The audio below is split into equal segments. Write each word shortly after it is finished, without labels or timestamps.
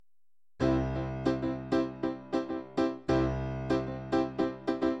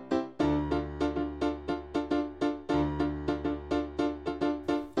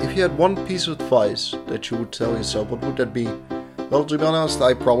If you had one piece of advice that you would tell yourself, what would that be? Well, to be honest,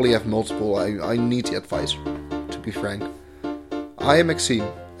 I probably have multiple. I need the advice, to be frank. I am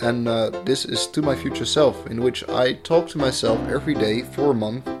Maxime, and this is To My Future Self, in which I talk to myself every day for a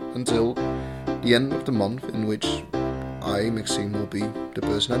month until the end of the month, in which I, Maxime, will be the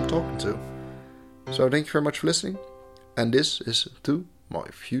person I'm talking to. So thank you very much for listening, and this is To My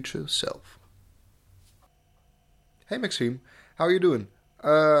Future Self. Hey Maxime, how are you doing?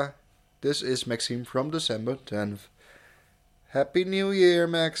 This is Maxime from December 10th. Happy New Year,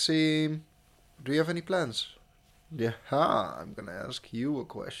 Maxime. Do you have any plans? Yeah, I'm gonna ask you a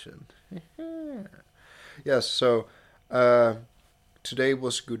question. Yes, so today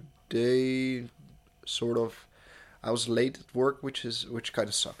was a good day, sort of. I was late at work, which kind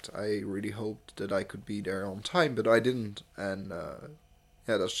of sucked. I really hoped that I could be there on time, but I didn't, and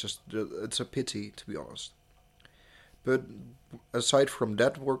it's a pity, to be honest. But aside from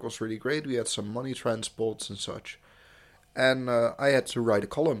that, work was really great. We had some money transports and such, and I had to write a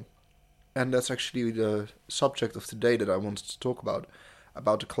column. And that's actually the subject of today that I wanted to talk about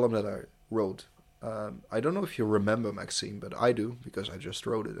the column that I wrote. I don't know if you remember, Maxime, but I do, because I just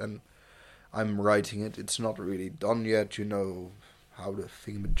wrote it, and I'm writing it. It's not really done yet, you know how the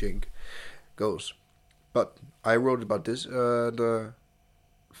thingamajig goes. But I wrote about this. The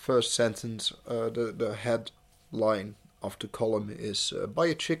first sentence, the headline of the column is buy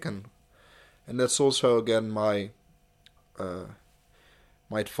a chicken. And that's also, again, my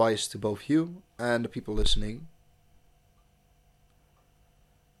advice to both you and the people listening.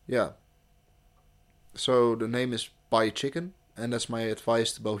 Yeah. So the name is Buy a Chicken, and that's my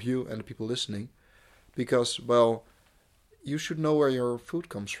advice to both you and the people listening. Because, well, you should know where your food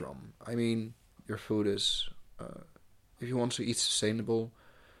comes from. I mean, your food is, if you want to eat sustainable,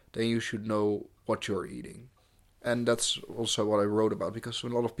 then you should know what you're eating. And that's also what I wrote about, because a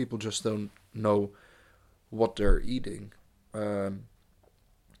lot of people just don't know what they're eating.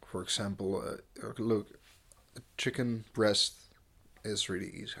 For example, look, a chicken breast is really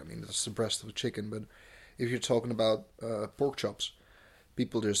easy. I mean, that's the breast of a chicken. But if you're talking about pork chops,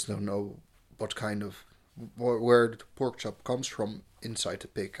 people just don't know what kind of, where the pork chop comes from inside the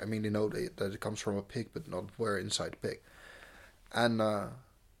pig. I mean, they know that it comes from a pig, but not where inside the pig. And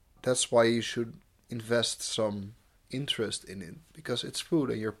that's why you should invest some interest in it, because it's food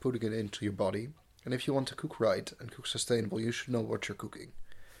and you're putting it into your body. And if you want to cook right and cook sustainable, you should know what you're cooking.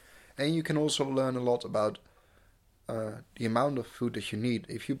 And you can also learn a lot about the amount of food that you need.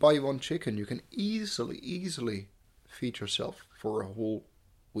 If you buy one chicken, you can easily feed yourself for a whole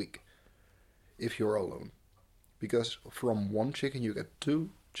week if you're alone. Because from one chicken you get 2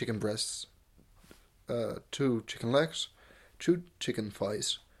 chicken breasts, 2 chicken legs, 2 chicken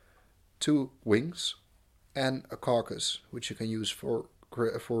thighs, 2 wings, and a carcass, which you can use for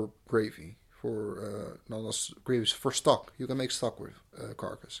gravy, for stock. You can make stock with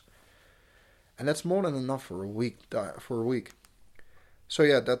carcass. And that's more than enough for a week. So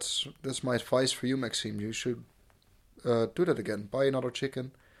yeah, that's my advice for you, Maxime. You should do that again. Buy another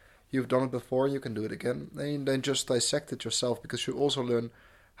chicken. You've done it before. You can do it again. And then just dissect it yourself, because you also learn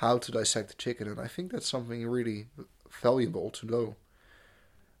how to dissect the chicken. And I think that's something really valuable to know.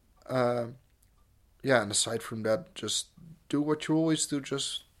 Yeah, and aside from that, just do what you always do.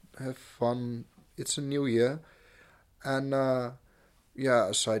 Just have fun. It's a new year. And yeah,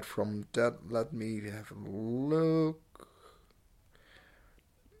 aside from that, let me have a look.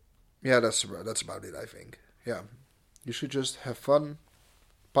 Yeah, that's about it, I think. Yeah, you should just have fun,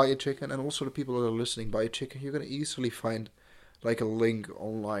 buy a chicken, and also the people that are listening, buy a chicken. You're gonna easily find like a link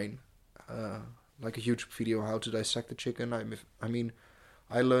online, like a YouTube video how to dissect a chicken. I mean,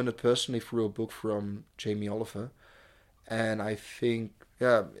 I learned it personally through a book from Jamie Oliver, and I think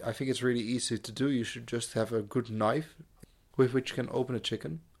it's really easy to do. You should just have a good knife with which you can open a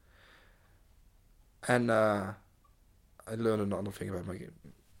chicken. And I learned another thing about my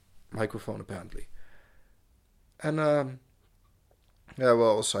microphone, apparently. And yeah,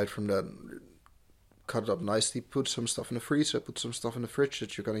 well, aside from that, cut it up nicely, put some stuff in the freezer, put some stuff in the fridge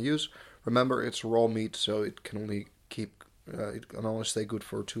that you're gonna use. Remember, it's raw meat, so it can only stay good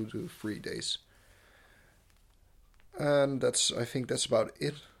for 2 to 3 days. And I think that's about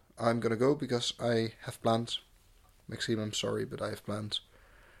it. I'm gonna go because I have plans. Maxime, I'm sorry, but I have plans.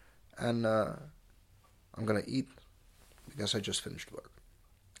 And I'm gonna eat because I just finished work.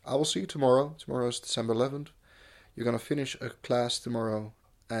 I will see you tomorrow. Tomorrow is December 11th. You're gonna finish a class tomorrow,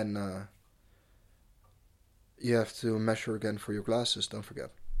 and you have to measure again for your glasses. Don't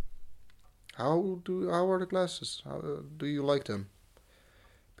forget. How are the glasses? How do you like them?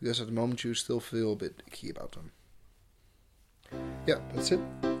 Because at the moment you still feel a bit icky about them. Yeah, that's it.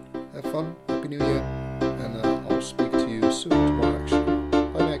 have fun, Happy New Year, and I'll speak to you soon tomorrow.